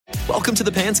Welcome to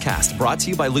the Pants Cast, brought to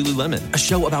you by Lululemon, a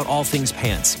show about all things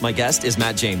pants. My guest is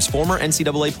Matt James, former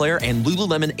NCAA player and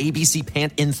Lululemon ABC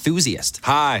pant enthusiast.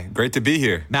 Hi, great to be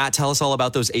here. Matt, tell us all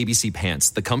about those ABC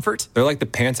pants. The comfort? They're like the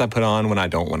pants I put on when I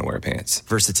don't want to wear pants.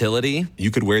 Versatility? You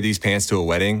could wear these pants to a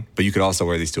wedding, but you could also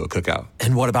wear these to a cookout.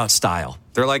 And what about style?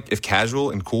 They're like if casual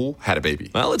and cool had a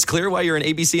baby. Well, it's clear why you're an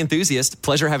ABC enthusiast.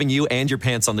 Pleasure having you and your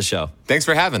pants on the show. Thanks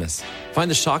for having us.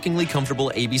 Find the shockingly comfortable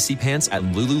ABC pants at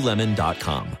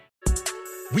Lululemon.com.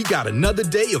 We got another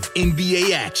day of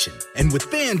NBA action. And with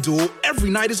FanDuel, every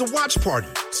night is a watch party.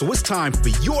 So it's time for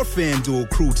your FanDuel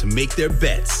crew to make their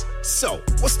bets. So,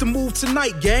 what's the move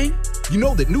tonight, gang? You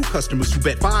know that new customers who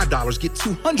bet $5 get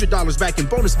 $200 back in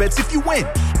bonus bets if you win.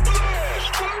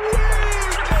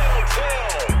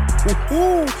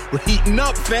 Woo-hoo, we're heating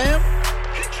up, fam.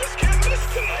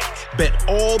 Bet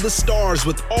all the stars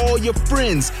with all your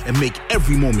friends and make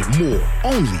every moment more.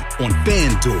 Only on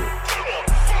FanDuel.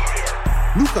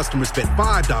 New customers bet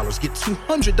 $5 get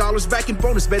 $200 back in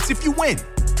bonus bets if you win.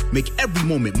 Make every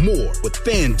moment more with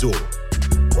FanDuel.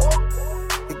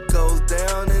 It goes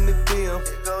down in the DM.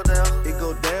 It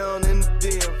go down in the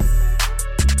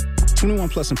DM. 21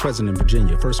 plus and present in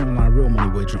Virginia. First online real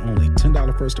money wager only.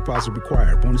 $10 first deposit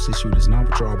required. Bonus issued is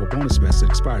non-withdrawable bonus vest that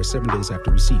expires 7 days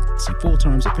after receipt. See full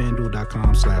terms at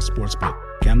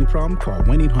FanDuel.com/sportsbook. Gambling problem? Call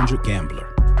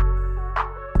 1-800-GAMBLER.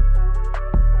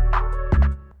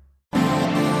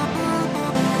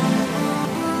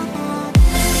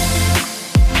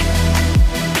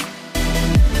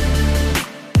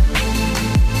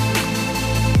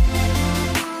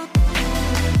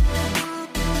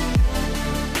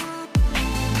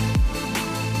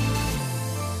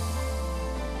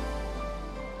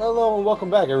 Hello and welcome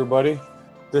back, everybody.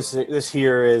 This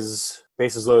here is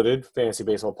Bases Loaded, Fantasy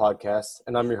Baseball Podcast,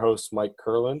 and I'm your host, Mike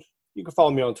Kurland. You can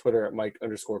follow me on Twitter at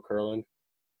Mike_Kurland.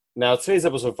 Now, today's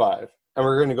episode 5, and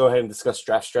we're going to go ahead and discuss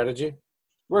draft strategy.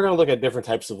 We're going to look at different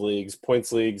types of leagues,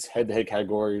 points leagues, head-to-head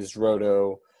categories,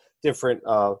 roto, different,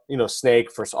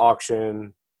 snake versus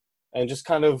auction, and just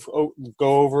kind of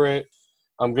go over it.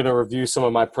 I'm going to review some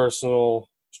of my personal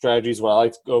strategies, what I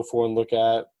like to go for and look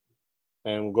at,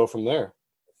 and we'll go from there.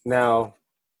 Now,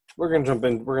 we're going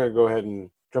to go ahead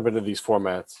and jump into these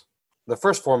formats. The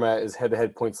first format is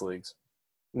head-to-head points leagues.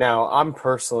 Now, I'm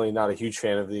personally not a huge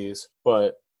fan of these,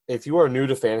 but if you are new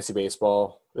to fantasy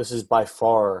baseball, this is by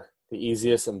far the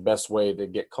easiest and best way to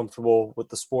get comfortable with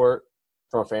the sport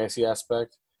from a fantasy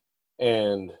aspect.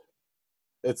 And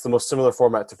it's the most similar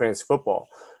format to fantasy football.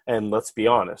 And let's be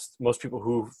honest, most people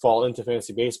who fall into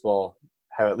fantasy baseball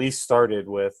have at least started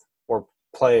with or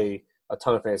play a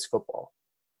ton of fantasy football.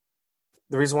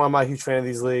 The reason why I'm not a huge fan of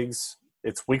these leagues,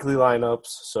 it's weekly lineups,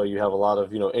 so you have a lot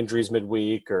of injuries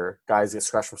midweek or guys get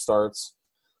scratched from starts.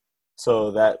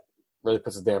 So that really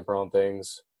puts a damper on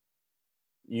things.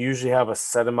 You usually have a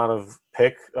set amount of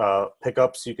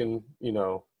pickups you can,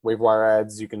 waiver wire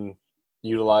ads you can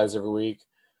utilize every week.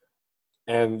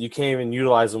 And you can't even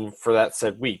utilize them for that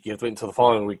said week. You have to wait until the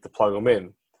following week to plug them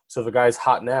in. So if a guy's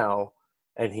hot now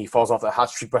and he falls off that hot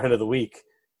streak by the end of the week,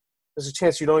 there's a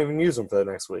chance you don't even use them for the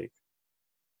next week.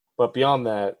 But beyond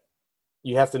that,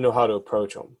 you have to know how to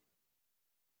approach them.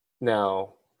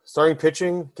 Now, starting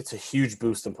pitching gets a huge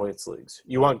boost in points leagues.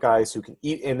 You want guys who can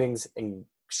eat innings and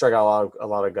strike out a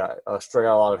lot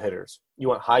of hitters. You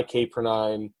want high K per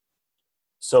nine.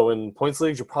 So in points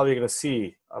leagues, you're probably going to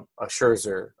see a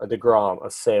Scherzer, a DeGrom, a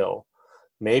Sale,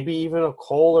 maybe even a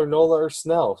Cole or Nola or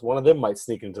Snell. One of them might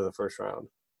sneak into the first round.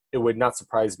 It would not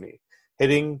surprise me.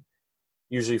 Hitting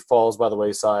usually falls by the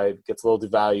wayside, gets a little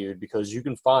devalued because you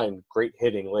can find great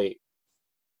hitting late.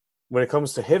 When it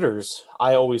comes to hitters,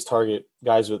 I always target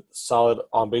guys with solid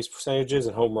on-base percentages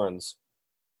and home runs.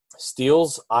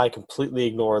 Steals, I completely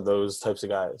ignore those types of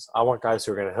guys. I want guys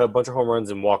who are going to hit a bunch of home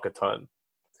runs and walk a ton.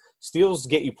 Steals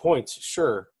get you points,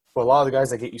 sure, but a lot of the guys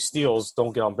that get you steals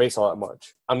don't get on base all that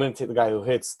much. I'm going to take the guy who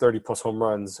hits 30-plus home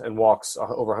runs and walks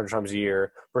over 100 times a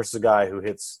year versus a guy who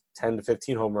hits 10 to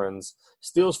 15 home runs,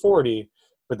 steals 40,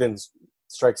 but then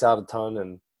strikes out a ton.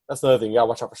 And that's another thing. You got to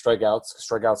watch out for strikeouts.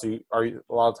 Strikeouts are a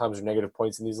lot of times are negative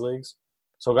points in these leagues.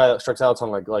 So a guy that strikes out a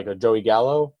ton like a Joey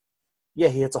Gallo, yeah,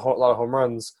 he hits a lot of home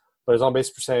runs, but his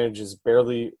on-base percentage is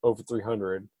barely over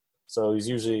 300. So he's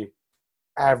usually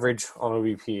average on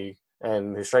OBP.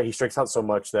 And he strikes out so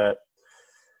much that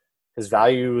his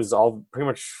value is all pretty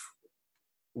much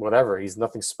whatever. He's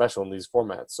nothing special in these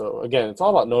formats. So, again, it's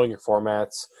all about knowing your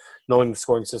formats, knowing the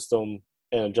scoring system,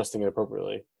 and adjusting it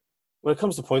appropriately. When it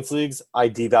comes to points leagues, I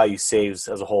devalue saves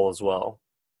as a whole as well.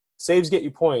 Saves get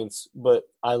you points, but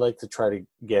I like to try to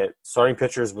get starting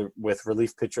pitchers with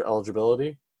relief pitcher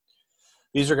eligibility.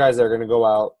 These are guys that are going to go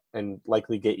out and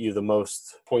likely get you the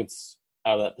most points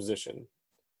out of that position.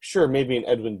 Sure, maybe an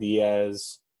Edwin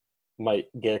Diaz might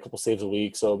get a couple saves a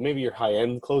week, so maybe your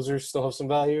high-end closers still have some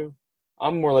value.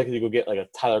 I'm more likely to go get like a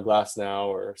Tyler Glasnow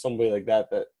or somebody like that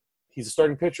he's a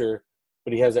starting pitcher,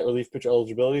 but he has that relief pitcher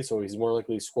eligibility, so he's more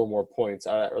likely to score more points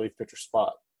out of that relief pitcher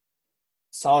spot.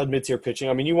 Solid mid-tier pitching.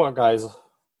 I mean, you want guys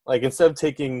like instead of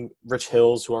taking Rich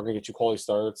Hills, who aren't going to get you quality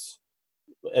starts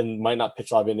and might not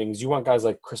pitch a lot of innings, you want guys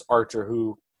like Chris Archer,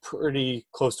 who pretty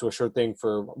close to a sure thing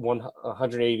for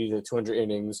 180 to 200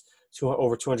 innings,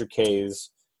 over 200 Ks.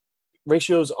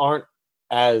 Ratios aren't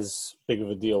as big of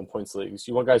a deal in points leagues.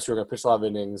 You want guys who are going to pitch a lot of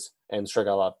innings and strike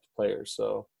out a lot of players.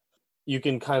 So you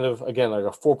can kind of, again, like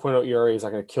a 4.0 ERA is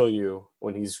not going to kill you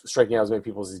when he's striking out as many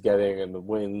people as he's getting, and the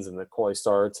wins and the quality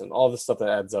starts and all the stuff that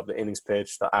adds up, the innings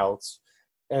pitched, the outs.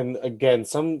 And again,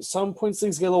 some points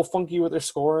leagues get a little funky with their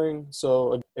scoring.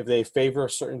 So if they favor a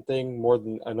certain thing more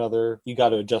than another, you got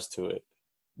to adjust to it.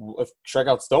 If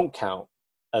strikeouts don't count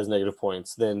as negative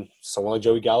points, then someone like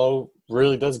Joey Gallo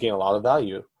really does gain a lot of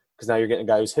value, because now you're getting a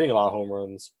guy who's hitting a lot of home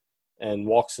runs and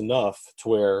walks enough to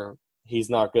where he's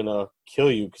not going to kill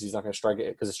you because he's not going to strike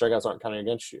it, because the strikeouts aren't counting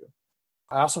against you.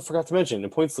 I also forgot to mention, in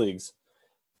points leagues,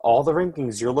 all the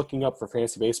rankings you're looking up for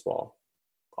fantasy baseball,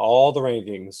 all the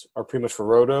rankings are pretty much for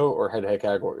roto or head-to-head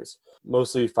categories,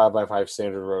 mostly 5x5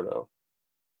 standard roto.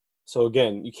 So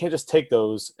again, you can't just take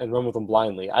those and run with them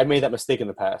blindly. I made that mistake in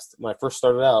the past. When I first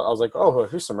started out, I was like, oh,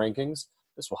 here's some rankings.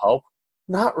 This will help.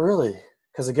 Not really,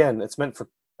 because again, it's meant for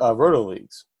roto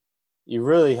leagues. You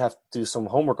really have to do some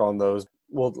homework on those.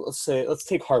 Well, let's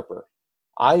take Harper.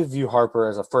 I view Harper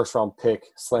as a first-round pick,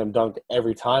 slam dunk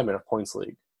every time in a points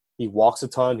league. He walks a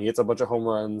ton. He hits a bunch of home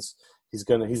runs. He's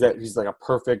like a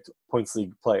perfect points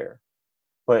league player.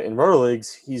 But in roto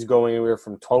leagues, he's going anywhere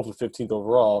from 12th to 15th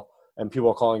overall, and people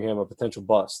are calling him a potential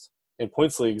bust. In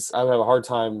points leagues, I would have a hard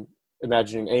time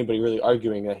imagining anybody really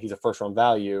arguing that he's a first-round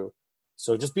value.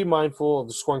 So just be mindful of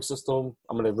the scoring system.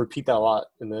 I'm going to repeat that a lot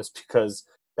in this because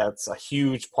that's a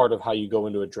huge part of how you go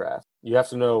into a draft. You have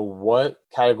to know what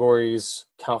categories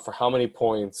count for how many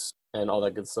points and all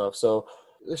that good stuff. So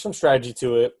there's some strategy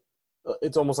to it.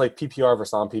 It's almost like PPR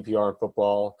versus non-PPR in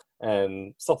football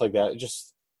and stuff like that.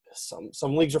 Just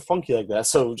some leagues are funky like that.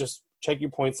 So just check your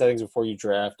point settings before you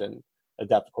draft and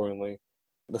adapt accordingly.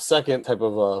 The second type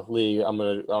of league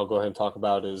I'll go ahead and talk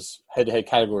about is head-to-head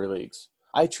category leagues.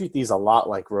 I treat these a lot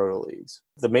like roto leagues.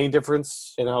 The main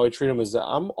difference in how I treat them is that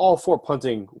I'm all for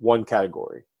punting one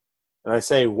category. And I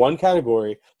say one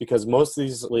category because most of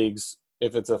these leagues,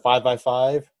 if it's a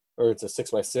 5x5 or it's a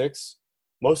 6x6,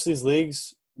 most of these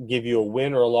leagues give you a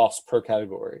win or a loss per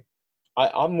category.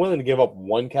 I'm willing to give up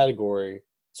one category,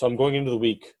 so I'm going into the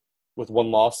week with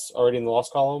one loss already in the loss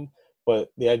column,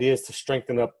 but the idea is to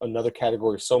strengthen up another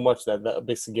category so much that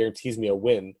basically guarantees me a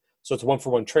win. So it's a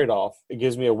one-for-one trade-off. It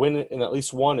gives me a win in at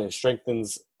least one and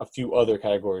strengthens a few other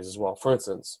categories as well. For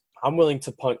instance, I'm willing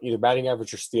to punt either batting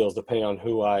average or steals depending on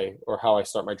how I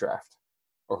start my draft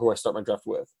or who I start my draft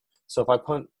with. So if I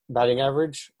punt batting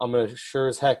average, I'm going to sure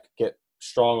as heck get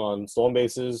strong on stolen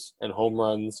bases and home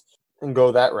runs and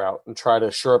go that route and try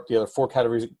to shore up the other four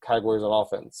categories on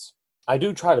offense. I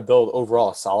do try to build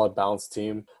overall a solid, balanced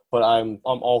team, but I'm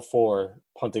all for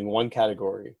punting one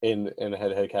category in a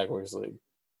head-to-head categories league.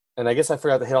 And I guess I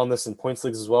forgot to hit on this in points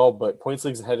leagues as well, but points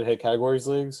leagues and head-to-head categories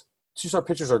leagues, two-star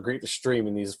pitchers are great to stream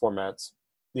in these formats.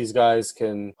 These guys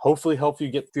can hopefully help you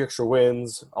get 3 extra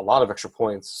wins, a lot of extra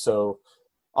points. So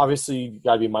obviously you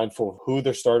got to be mindful of who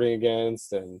they're starting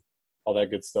against and all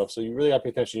that good stuff. So you really got to pay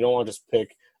attention. You don't want to just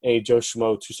pick a Joe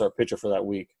Schmo 2-star pitcher for that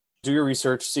week. Do your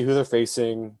research, see who they're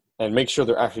facing, and make sure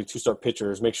they're actually 2-star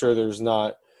pitchers. Make sure there's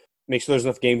enough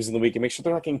games in the week, and make sure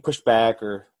they're not getting pushed back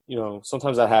or,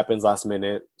 sometimes that happens last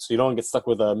minute. So you don't get stuck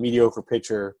with a mediocre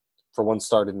pitcher for one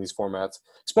start in these formats,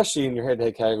 especially in your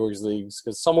head-to-head categories leagues,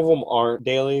 because some of them aren't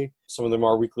daily, some of them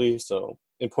are weekly. So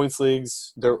in points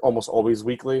leagues, they're almost always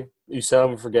weekly. You set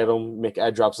them and forget them, make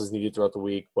ad drops as needed throughout the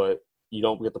week, but you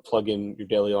don't get to plug in your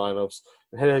daily lineups.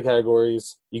 In head-to-head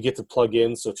categories, you get to plug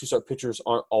in, so 2-star pitchers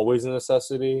aren't always a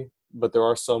necessity, but there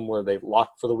are some where they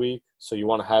lock for the week, so you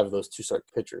want to have those 2-star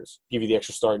pitchers, give you the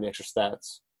extra start and the extra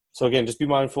stats. So again, just be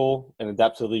mindful and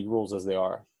adapt to the league rules as they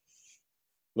are.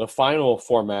 The final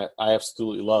format I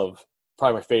absolutely love,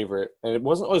 probably my favorite, and it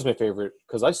wasn't always my favorite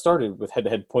because I started with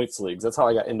head-to-head points leagues. That's how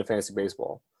I got into fantasy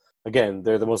baseball. Again,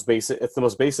 they're the most basic. It's the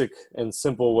most basic and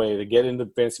simple way to get into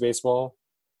fantasy baseball.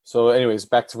 So anyways,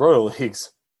 back to roto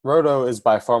leagues. Roto is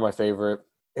by far my favorite.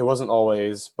 It wasn't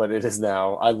always, but it is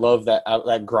now. I love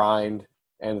that grind,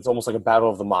 and it's almost like a battle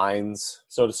of the minds,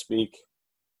 so to speak,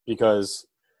 because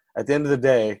at the end of the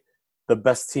day, the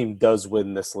best team does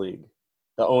win this league.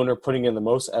 The owner putting in the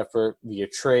most effort via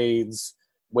trades,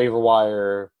 waiver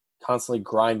wire, constantly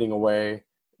grinding away,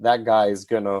 that guy is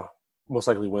going to most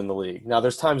likely win the league. Now,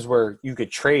 there's times where you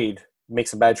could make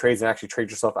some bad trades and actually trade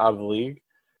yourself out of the league.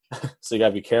 So you got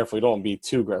to be careful. You don't want to be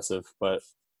too aggressive. But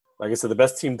like I said, the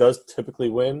best team does typically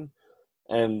win.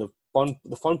 And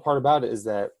the fun part about it is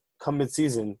that come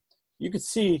midseason, you could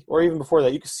see, or even before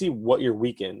that, you could see what you're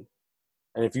weak in.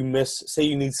 And if you miss, say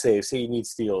you need saves, say you need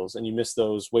steals, and you miss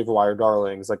those waiver wire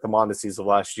darlings like the Mondeses of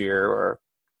last year or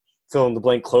fill in the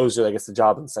blank closer that gets the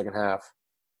job in the second half,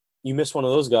 you miss one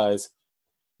of those guys,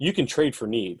 you can trade for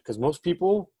need. Because most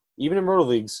people, even in roto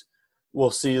leagues,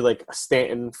 will see like a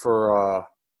Stanton for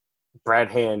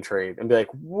Brad Hand trade and be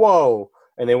like, whoa,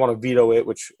 and they want to veto it,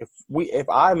 which if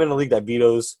I'm in a league that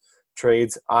vetoes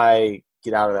trades, I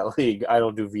get out of that league. I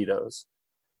don't do vetoes.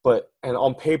 And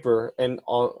on paper and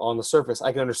on the surface,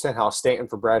 I can understand how a Stanton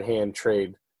for Brad Hand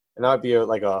trade, and that might be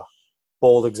like a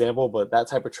bold example, but that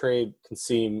type of trade can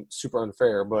seem super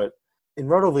unfair. But in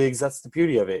roto leagues, that's the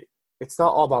beauty of it. It's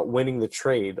not all about winning the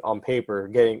trade on paper,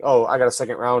 I got a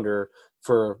second rounder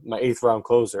for my 8th round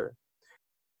closer.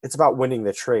 It's about winning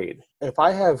the trade. If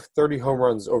I have 30 home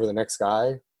runs over the next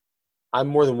guy, I'm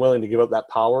more than willing to give up that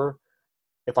power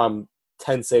if I'm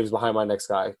 10 saves behind my next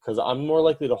guy, because I'm more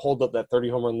likely to hold up that 30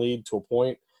 home run lead to a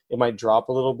point. It might drop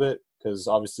a little bit because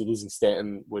obviously losing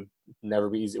Stanton would never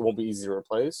be easy. It won't be easy to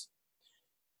replace.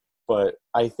 But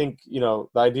I think, the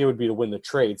idea would be to win the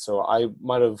trade. So I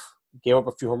might have gave up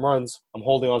a few home runs. I'm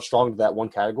holding on strong to that one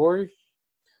category.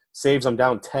 Saves, I'm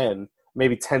down 10,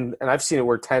 maybe 10. And I've seen it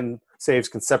where 10 saves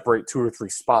can separate 2 or 3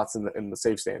 spots in the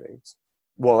save standings.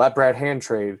 Well, that Brad Hand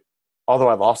trade, although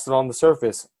I lost it on the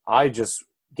surface, I just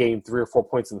gained 3 or 4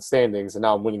 points in the standings, and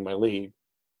now I'm winning my league.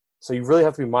 So you really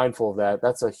have to be mindful of that.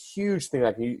 That's a huge thing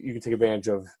that you can take advantage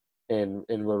of in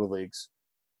roto leagues.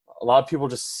 A lot of people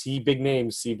just see big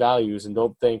names, see values, and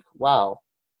don't think, wow,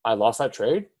 I lost that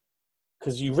trade?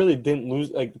 Because you really didn't lose.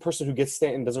 Like, the person who gets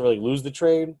Stanton doesn't really lose the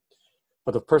trade,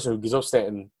 but the person who gives up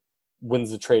Stanton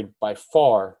wins the trade by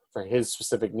far for his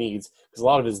specific needs, because a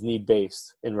lot of it is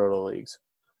need-based in roto leagues.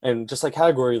 And just like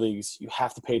category leagues, you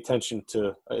have to pay attention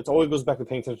to – it always goes back to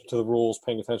paying attention to the rules,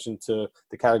 paying attention to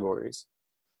the categories.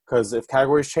 Because if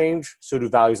categories change, so do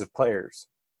values of players.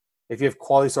 If you have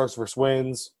quality starts versus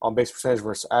wins, on-base percentage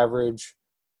versus average,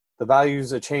 the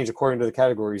values that change according to the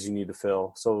categories you need to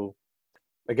fill. So,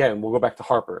 again, we'll go back to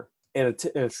Harper. In a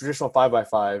traditional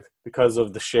 5x5, because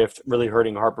of the shift really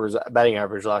hurting Harper's batting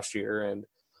average last year, and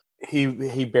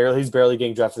he's barely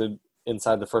getting drafted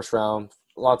inside the first round.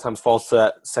 A lot of times falls to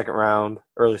that second round,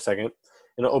 early second.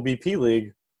 In an OBP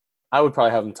league, I would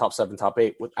probably have him top 7, top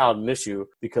 8 without an issue,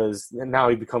 because now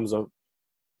he becomes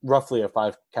roughly a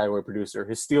 5-category producer.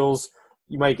 His steals,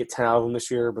 you might get 10 out of him this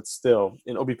year, but still,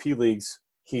 in OBP leagues,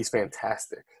 he's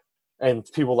fantastic. And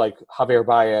people like Javier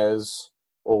Baez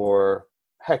or,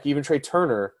 heck, even Trey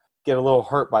Turner get a little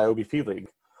hurt by OBP league,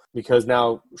 because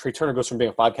now Trey Turner goes from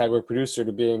being a 5-category producer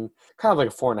to being kind of like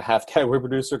a 4.5-category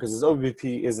producer, because his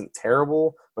OBP isn't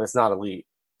terrible, but it's not elite.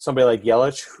 Somebody like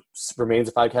Yelich remains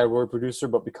a 5-category producer,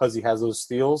 but because he has those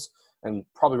steals, and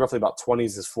probably roughly about 20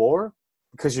 is his floor,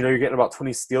 because you're getting about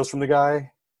 20 steals from the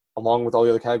guy, along with all the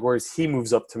other categories, he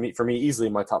moves up for me easily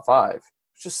in my top 5.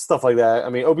 Just stuff like that. I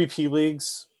mean, OBP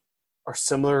leagues are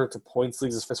similar to points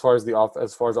leagues as far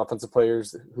as offensive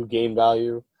players who gain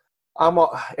value. In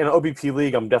an OBP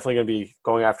league, I'm definitely going to be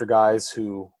going after guys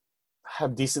who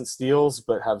have decent steals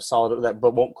but have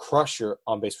but won't crush your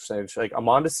on-base percentage. Like a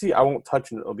Mondesi, I won't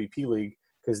touch in an OBP league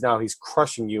because now he's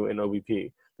crushing you in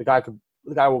OBP. The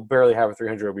guy will barely have a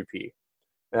 300 OBP.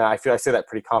 And I say that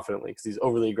pretty confidently because he's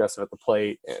overly aggressive at the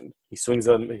plate and he swings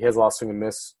them. He has a lot of swing and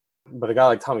miss. But a guy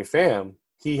like Tommy Pham,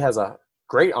 he has a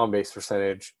great on-base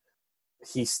percentage.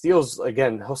 He steals,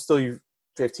 again, he'll steal you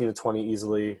 15 to 20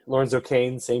 easily. Lorenzo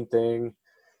Cain, same thing.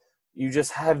 You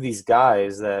just have these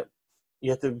guys that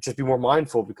you have to just be more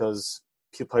mindful because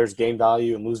players gain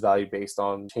value and lose value based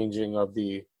on changing of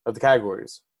the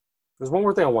categories. There's one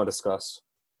more thing I want to discuss.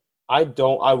 I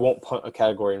won't punt a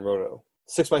category in Roto.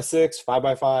 6x6,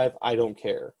 5x5, I don't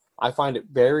care. I find it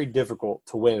very difficult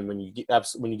to win when you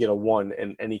get a 1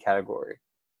 in any category.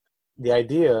 The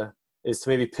idea is to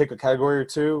maybe pick a category or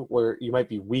two where you might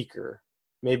be weaker.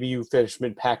 Maybe you finish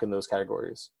mid-pack in those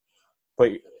categories.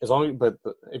 But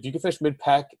if you can finish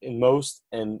mid-pack in most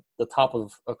and the top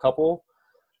of a couple,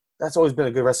 that's always been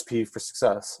a good recipe for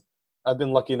success. I've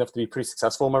been lucky enough to be pretty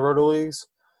successful in my Roto leagues.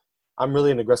 I'm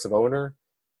really an aggressive owner.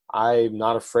 I'm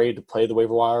not afraid to play the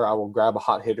waiver wire. I will grab a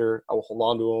hot hitter. I will hold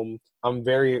on to him. I'm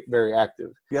very, very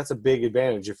active. That's a big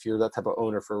advantage if you're that type of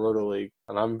owner for a Roto League.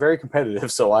 And I'm very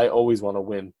competitive, so I always want to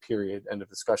win, period, end of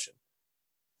discussion.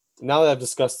 Now that I've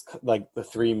discussed like the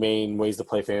three main ways to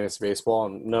play fantasy baseball,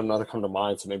 and none other come to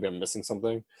mind, so maybe I'm missing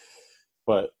something.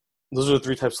 But those are the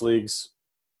three types of leagues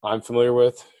I'm familiar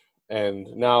with. And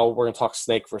now we're going to talk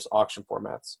snake versus auction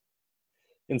formats.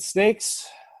 In snakes,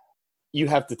 you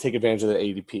have to take advantage of the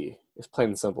ADP. It's plain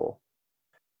and simple.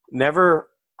 Never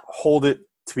hold it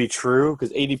to be true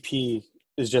because ADP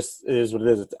is what it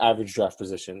is. It's average draft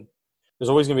position. There's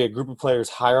always going to be a group of players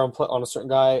higher on a certain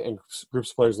guy and groups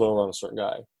of players lower on a certain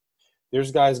guy.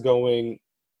 There's guys going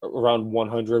around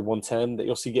 100, 110 that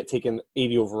you'll see get taken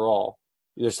 80 overall.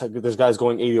 There's guys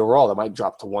going 80 overall that might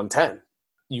drop to 110.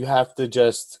 You have to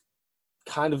just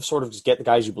kind of sort of just get the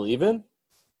guys you believe in.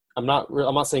 I'm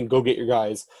not saying go get your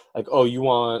guys like, oh, you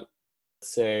want,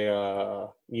 say,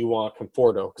 you want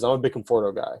Conforto, because I'm a big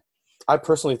Conforto guy. I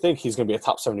personally think he's going to be a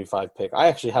top 75 pick. I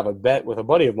actually have a bet with a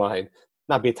buddy of mine,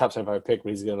 not be a top 75 pick, but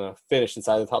he's going to finish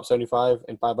inside the top 75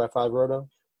 in 5x5 Roto.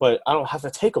 But I don't have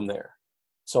to take him there.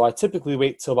 So I typically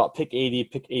wait till about pick 80,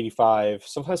 pick 85,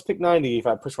 sometimes pick 90 if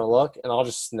I push my luck, and I'll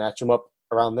just snatch him up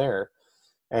around there.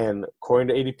 And according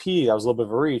to ADP, that was a little bit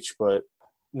of a reach, but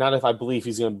not if I believe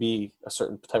he's going to be a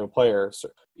certain type of player. So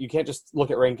you can't just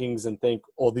look at rankings and think,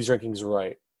 oh, these rankings are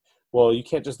right. Well, you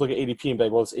can't just look at ADP and be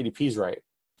like, well, this ADP is right.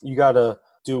 You got to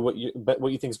do what you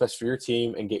think is best for your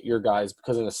team and get your guys,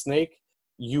 because in a snake,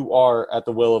 you are at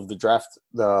the will of the draft,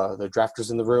 the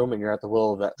drafters in the room, and you're at the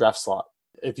will of that draft slot.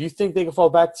 If you think they can fall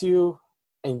back to you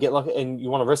and get lucky and you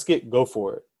want to risk it, go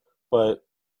for it. But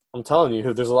I'm telling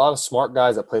you, there's a lot of smart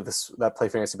guys that play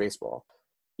fantasy baseball.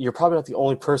 You're probably not the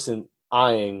only person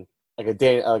eyeing like a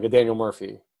Daniel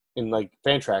Murphy in like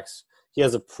Fantrax. He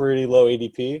has a pretty low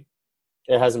ADP.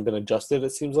 It hasn't been adjusted,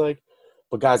 it seems like.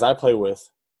 But guys I play with,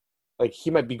 like he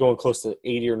might be going close to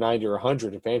 80 or 90 or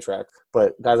 100 in Fantrax.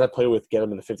 But guys I play with get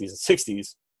him in the 50s and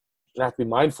 60s. And I have to be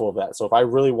mindful of that. So if I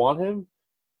really want him,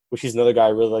 which he's another guy I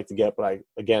really like to get, but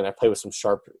I play with some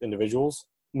sharp individuals.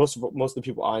 Most of the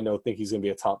people I know think he's going to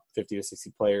be a top 50 to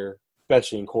 60 player,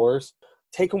 especially in cores.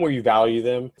 Take them where you value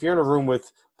them. If you're in a room with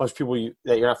a bunch of people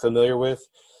that you're not familiar with,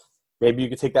 maybe you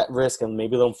could take that risk and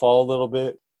maybe let them fall a little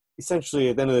bit. Essentially,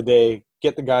 at the end of the day,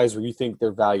 get the guys where you think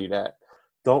they're valued at.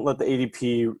 Don't let the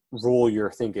ADP rule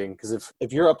your thinking, because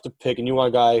if you're up to pick and you want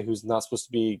a guy who's not supposed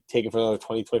to be taken for another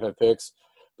 20, 25 picks,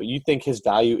 but you think his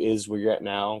value is where you're at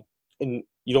now, and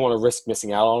you don't want to risk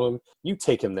missing out on him, you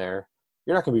take him there.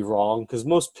 You're not going to be wrong, because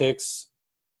most picks,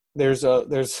 there's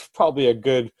probably a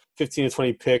good 15 to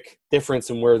 20 pick difference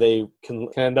in where they can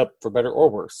end up for better or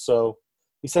worse. So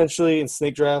essentially in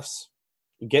snake drafts,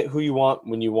 get who you want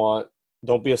when you want.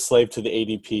 Don't be a slave to the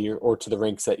ADP or to the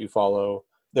ranks that you follow.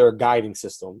 They're a guiding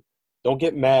system. Don't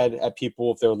get mad at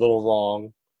people if they're a little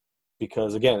wrong,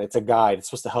 because again, it's a guide. It's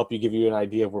supposed to help you, give you an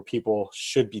idea of where people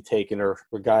should be taken or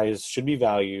where guys should be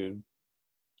valued.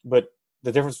 But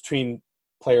the difference between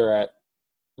player at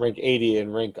rank 80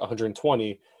 and rank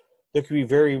 120, there could be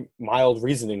very mild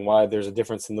reasoning why there's a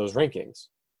difference in those rankings.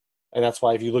 And that's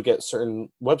why if you look at certain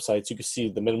websites, you can see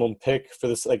the minimum pick for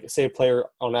this, like say a player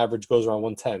on average goes around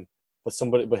 110,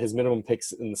 but his minimum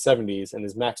picks in the 70s and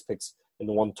his max picks in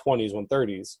the 120s,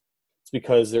 130s. It's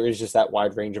because there is just that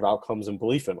wide range of outcomes and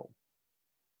belief in them.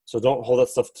 So don't hold that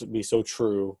stuff to be so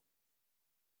true,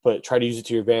 but try to use it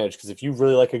to your advantage. Because if you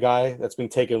really like a guy that's been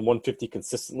taken 150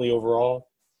 consistently overall,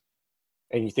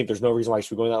 and you think there's no reason why you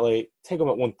should be going that late, take him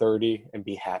at 130 and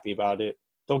be happy about it.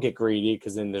 Don't get greedy,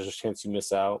 because then there's a chance you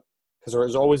miss out. Because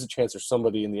there's always a chance there's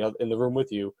somebody in the room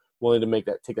with you willing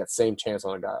to take that same chance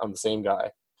on the same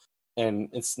guy. And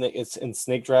in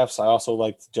snake drafts, I also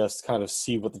like to just kind of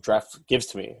see what the draft gives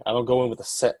to me. I don't go in with a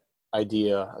set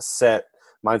idea, a set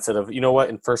mindset of, you know what,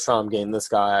 in first round I'm getting this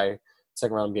guy,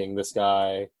 second round I'm getting this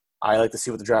guy. I like to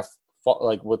see what the draft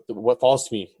what falls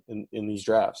to me in these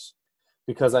drafts,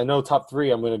 because I know top three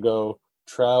I'm going to go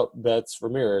Trout, Betts,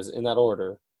 Ramirez in that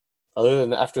order. Other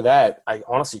than after that, I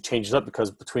honestly change it up,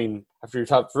 because after your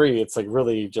top three, it's like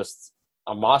really just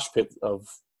a mosh pit of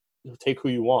take who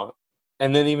you want.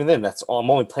 And then even then,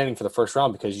 I'm only planning for the first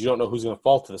round, because you don't know who's going to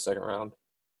fall to the second round.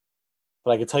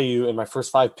 But I can tell you, in my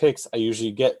first 5 picks, I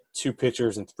usually get 2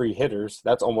 pitchers and 3 hitters.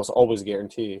 That's almost always a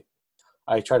guarantee.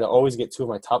 I try to always get 2 of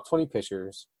my top 20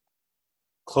 pitchers.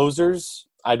 Closers,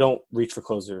 I don't reach for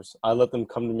closers. I let them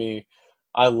come to me.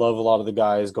 I love a lot of the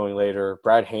guys going later.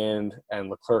 Brad Hand and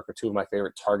Leclerc are 2 of my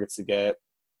favorite targets to get.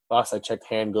 Last I checked,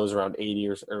 Hand goes around 80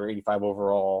 or 85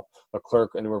 overall.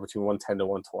 Leclerc anywhere between 110 to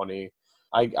 120.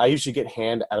 I usually get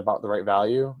hand at about the right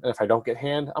value. And if I don't get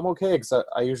hand, I'm okay because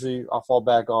I'll fall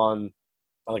back on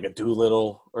like a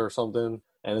Doolittle or something.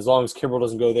 And as long as Kimbrel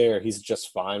doesn't go there, he's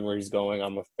just fine where he's going.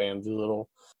 I'm a fan of Doolittle.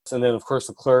 And then, of course,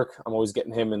 the Clerk, I'm always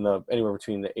getting him in anywhere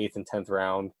between the 8th and 10th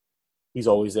round. He's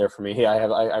always there for me.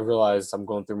 I realized I'm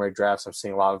going through my drafts. I'm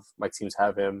seeing a lot of my teams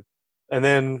have him. And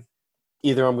then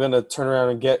either I'm going to turn around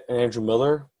and get an Andrew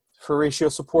Miller for ratio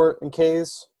support in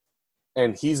Ks,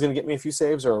 and he's going to get me a few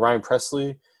saves, or a Ryan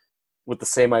Presley with the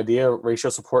same idea, ratio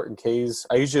support in Ks.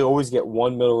 I usually always get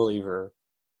one middle reliever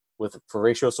for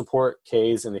ratio support,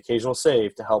 Ks, and the occasional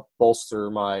save to help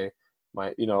bolster my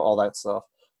all that stuff.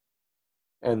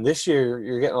 And this year,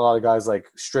 you're getting a lot of guys like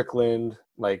Strickland,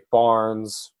 like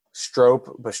Barnes, Strop,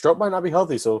 but Strop might not be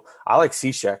healthy. So I like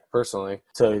Cishek personally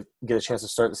to get a chance to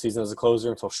start the season as a closer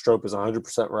until Strop is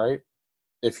 100% right,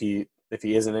 if he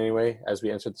isn't anyway, as we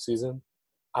enter the season.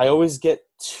 I always get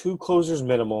 2 closers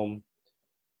minimum,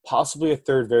 possibly a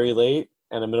third very late,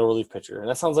 and a middle relief pitcher. And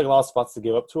that sounds like a lot of spots to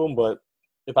give up to him, but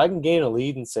if I can gain a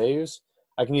lead in saves,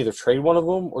 I can either trade one of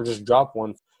them or just drop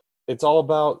one. It's all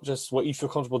about just what you feel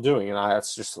comfortable doing, and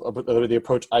that's just the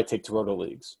approach I take to roto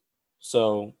leagues.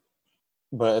 So,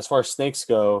 but as far as snakes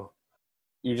go,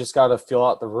 you just got to feel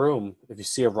out the room. If you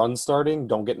see a run starting,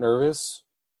 don't get nervous.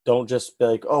 Don't just be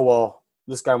like, oh, well,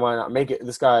 this guy might not make it.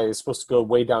 This guy is supposed to go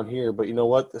way down here, but you know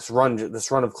what? This run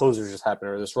of closers just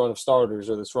happened, or this run of starters,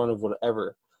 or this run of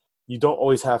whatever. You don't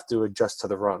always have to adjust to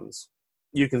the runs.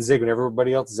 You can zig when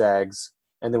everybody else zags,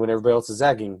 and then when everybody else is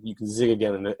zagging, you can zig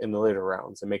again in the later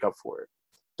rounds and make up for it.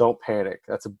 Don't panic.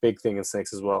 That's a big thing in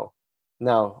snakes as well.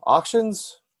 Now,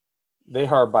 auctions, they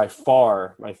are by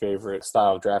far my favorite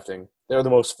style of drafting. They're the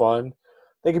most fun.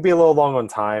 They could be a little long on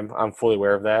time. I'm fully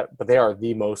aware of that, but they are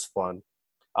the most fun.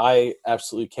 I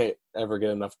absolutely can't ever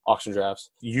get enough auction drafts.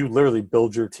 You literally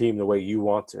build your team the way you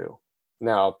want to.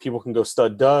 Now, people can go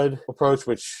stud-dud approach,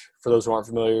 which for those who aren't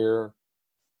familiar,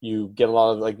 you get a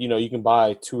lot of, you can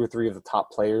buy 2 or 3 of the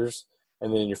top players,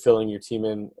 and then you're filling your team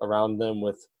in around them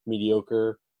with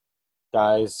mediocre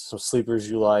guys, some sleepers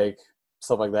you like,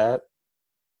 stuff like that.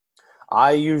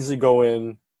 I usually go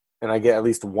in and I get at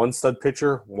least 1 stud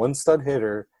pitcher, 1 stud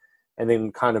hitter, and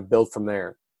then kind of build from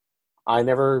there. I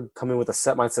never come in with a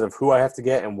set mindset of who I have to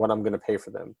get and what I'm going to pay for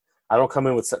them. I don't come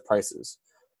in with set prices.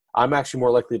 I'm actually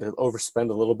more likely to overspend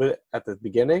a little bit at the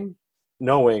beginning,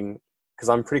 knowing, because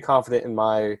I'm pretty confident in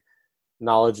my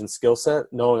knowledge and skill set,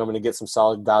 knowing I'm going to get some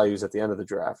solid values at the end of the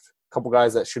draft. A couple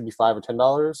guys that should be $5 or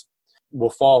 $10 will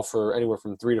fall for anywhere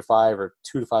from $3 to $5 or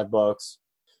 $2 to $5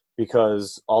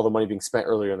 because all the money being spent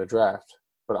earlier in the draft.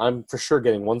 But I'm for sure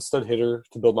getting 1 stud hitter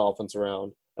to build my offense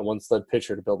around and 1 stud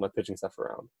pitcher to build my pitching staff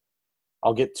around.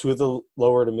 I'll get 2 of the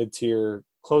lower to mid-tier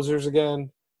closers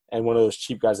again and 1 of those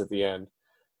cheap guys at the end.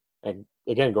 And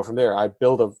again, go from there. I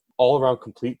build an all-around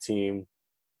complete team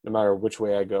no matter which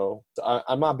way I go.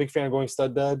 I'm not a big fan of going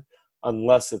stud-dud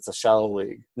unless it's a shallow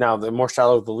league. Now, the more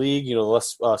shallow the league, the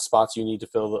less spots you need to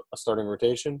fill a starting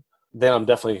rotation, then I'm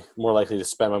definitely more likely to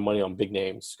spend my money on big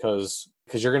names because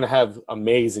you're going to have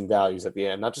amazing values at the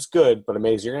end. Not just good, but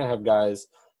amazing. You're going to have guys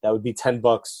that would be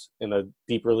 $10 in a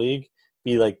deeper league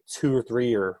be like $2 or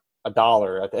 $3 or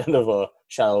 $1 at the end of a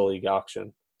shallow league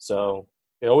auction. So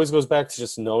it always goes back to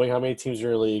just knowing how many teams are in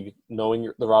your league,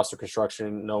 knowing the roster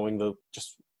construction, knowing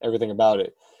just everything about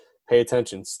it. Pay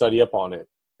attention, study up on it,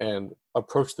 and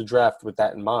approach the draft with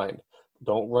that in mind.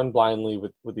 Don't run blindly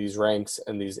with these ranks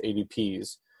and these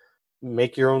ADPs.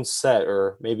 Make your own set,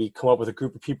 or maybe come up with a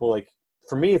group of people. Like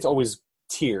for me, it's always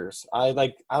tiers. I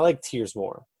like tiers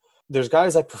more. There's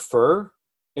guys I prefer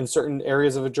in certain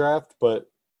areas of a draft, but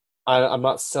I'm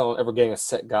not ever getting a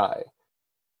set guy.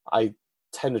 I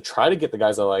tend to try to get the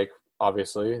guys I like,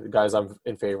 obviously, the guys I'm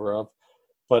in favor of,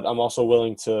 but I'm also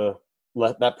willing to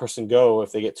let that person go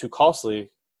if they get too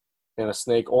costly in a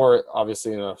snake or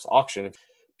obviously in an auction.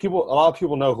 A lot of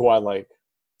people know who I like,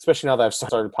 especially now that I've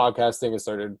started podcasting and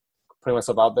started putting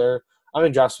myself out there. I'm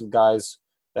in drafts with guys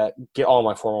that get all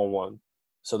my 411.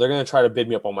 So they're going to try to bid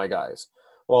me up on my guys.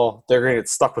 Well, they're going to get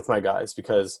stuck with my guys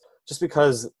because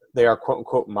they are quote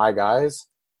unquote my guys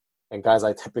and guys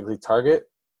I typically target,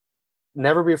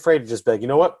 never be afraid to just be like, you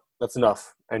know what, that's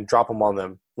enough, and drop them on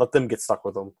them. Let them get stuck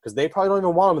with them because they probably don't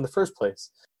even want them in the first place.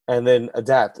 And then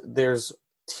adapt. There's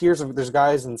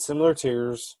guys in similar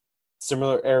tiers,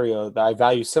 similar area that I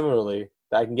value similarly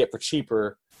that I can get for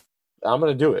cheaper. I'm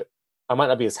going to do it. I might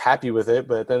not be as happy with it,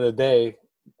 but at the end of the day,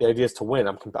 the idea is to win.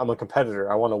 I'm a competitor.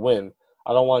 I want to win.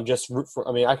 I don't want to just root for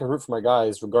 – I can root for my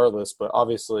guys regardless, but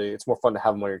obviously it's more fun to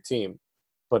have them on your team.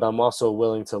 But I'm also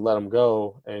willing to let them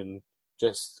go and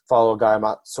just follow a guy I'm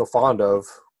not so fond of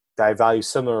that I value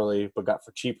similarly but got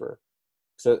for cheaper.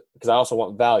 because I also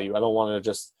want value. I don't want to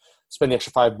just spend the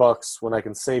extra $5 when I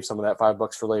can save some of that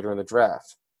 $5 for later in the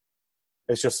draft.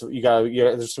 It's just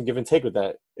there's some give and take with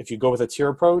that. If you go with a tier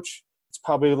approach, it's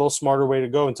probably a little smarter way to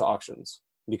go into auctions,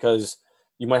 because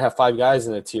you might have 5 guys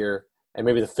in a tier, and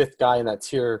maybe the 5th guy in that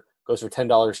tier goes for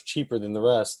 $10 cheaper than the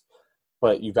rest,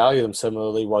 but you value them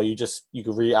similarly. While you could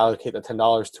reallocate the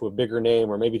 $10 to a bigger name,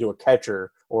 or maybe to a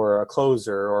catcher or a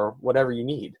closer or whatever you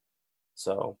need.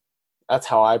 So that's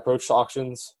how I approach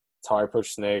auctions. That's how I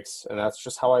approach snakes, and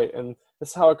that's how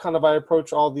I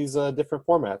approach all these different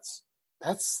formats.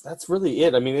 That's really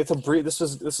it. I mean, it's a brief. This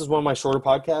is one of my shorter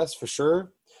podcasts for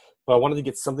sure, but I wanted to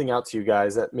get something out to you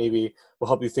guys that maybe will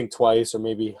help you think twice, or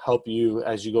maybe help you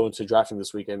as you go into drafting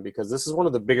this weekend, because this is one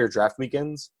of the bigger draft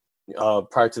weekends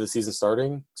prior to the season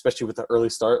starting, especially with the early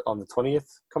start on the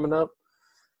 20th coming up.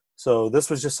 So this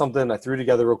was just something I threw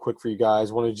together real quick for you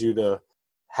guys. Wanted you to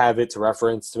have it to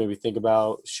reference, to maybe think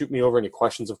about. Shoot me over any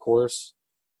questions, of course.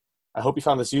 I hope you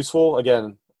found this useful.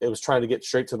 Again, it was trying to get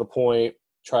straight to the point,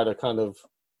 try to kind of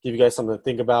give you guys something to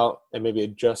think about and maybe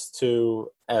adjust to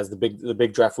as the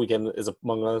big draft weekend is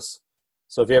among us.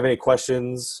 So if you have any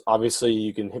questions, obviously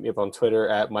you can hit me up on Twitter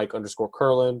at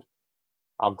Mike_Kurland.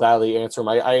 I'll gladly answer them.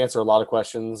 I answer a lot of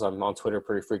questions. I'm on Twitter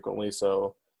pretty frequently,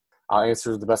 so I'll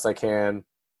answer the best I can.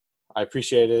 I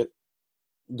appreciate it.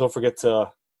 Don't forget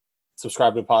to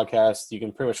subscribe to the podcast. You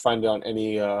can pretty much find it on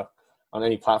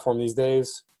any platform these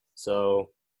days. So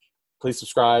please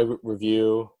subscribe,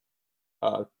 review,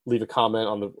 leave a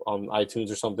comment on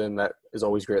iTunes or something. That is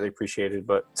always greatly appreciated.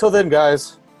 But till then,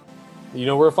 guys, you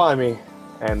know where to find me,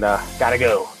 and gotta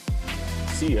go.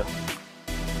 See ya.